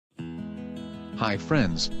Hi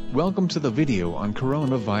friends, welcome to the video on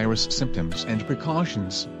coronavirus symptoms and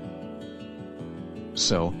precautions.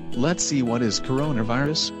 So, let's see what is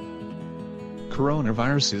coronavirus.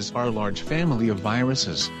 Coronaviruses are a large family of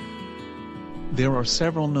viruses. There are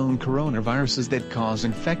several known coronaviruses that cause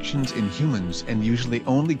infections in humans and usually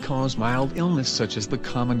only cause mild illness such as the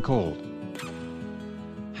common cold.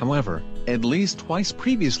 However, at least twice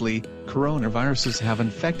previously, coronaviruses have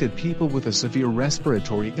infected people with a severe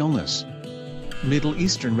respiratory illness. Middle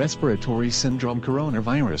East Respiratory Syndrome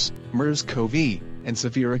coronavirus, MERS-CoV, and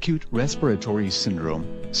Severe Acute Respiratory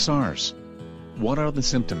Syndrome, SARS. What are the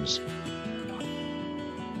symptoms?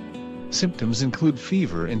 Symptoms include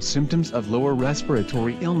fever and symptoms of lower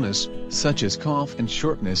respiratory illness, such as cough and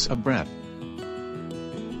shortness of breath.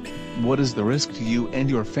 What is the risk to you and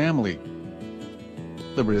your family?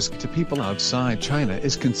 The risk to people outside China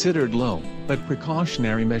is considered low, but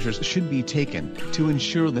precautionary measures should be taken to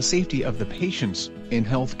ensure the safety of the patients and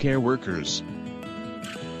healthcare workers.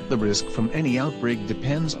 The risk from any outbreak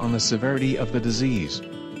depends on the severity of the disease,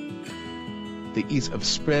 the ease of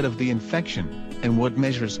spread of the infection, and what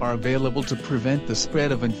measures are available to prevent the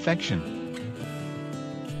spread of infection.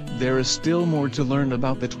 There is still more to learn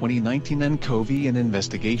about the 2019 nCoV and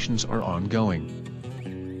investigations are ongoing.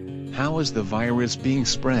 How is the virus being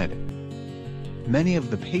spread? Many of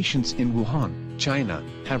the patients in Wuhan, China,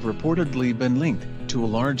 have reportedly been linked to a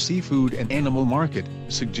large seafood and animal market,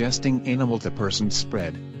 suggesting animal-to-person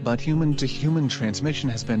spread, but human-to-human transmission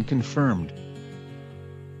has been confirmed.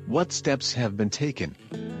 What steps have been taken?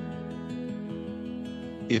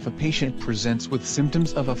 If a patient presents with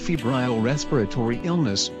symptoms of a febrile respiratory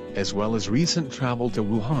illness, as well as recent travel to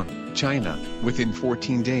Wuhan, China, within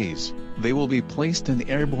 14 days, they will be placed in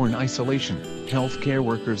airborne isolation. Healthcare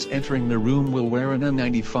workers entering the room will wear an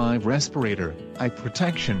N95 respirator, eye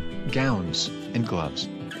protection, gowns, and gloves.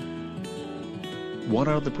 What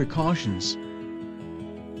are the precautions?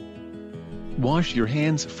 Wash your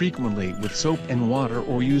hands frequently with soap and water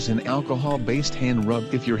or use an alcohol-based hand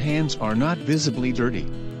rub if your hands are not visibly dirty.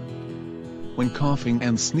 When coughing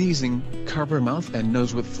and sneezing, cover mouth and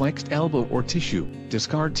nose with flexed elbow or tissue.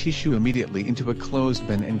 Discard tissue immediately into a closed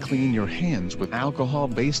bin and clean your hands with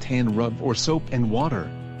alcohol-based hand rub or soap and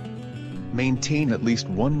water. Maintain at least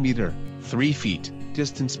 1 meter, 3 feet,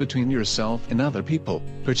 distance between yourself and other people,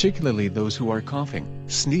 particularly those who are coughing,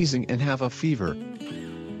 sneezing and have a fever.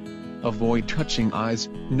 Avoid touching eyes,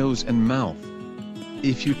 nose and mouth.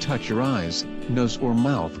 If you touch your eyes, nose or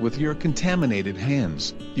mouth with your contaminated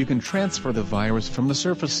hands, you can transfer the virus from the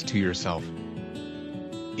surface to yourself.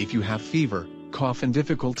 If you have fever, cough and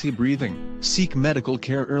difficulty breathing, seek medical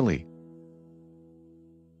care early.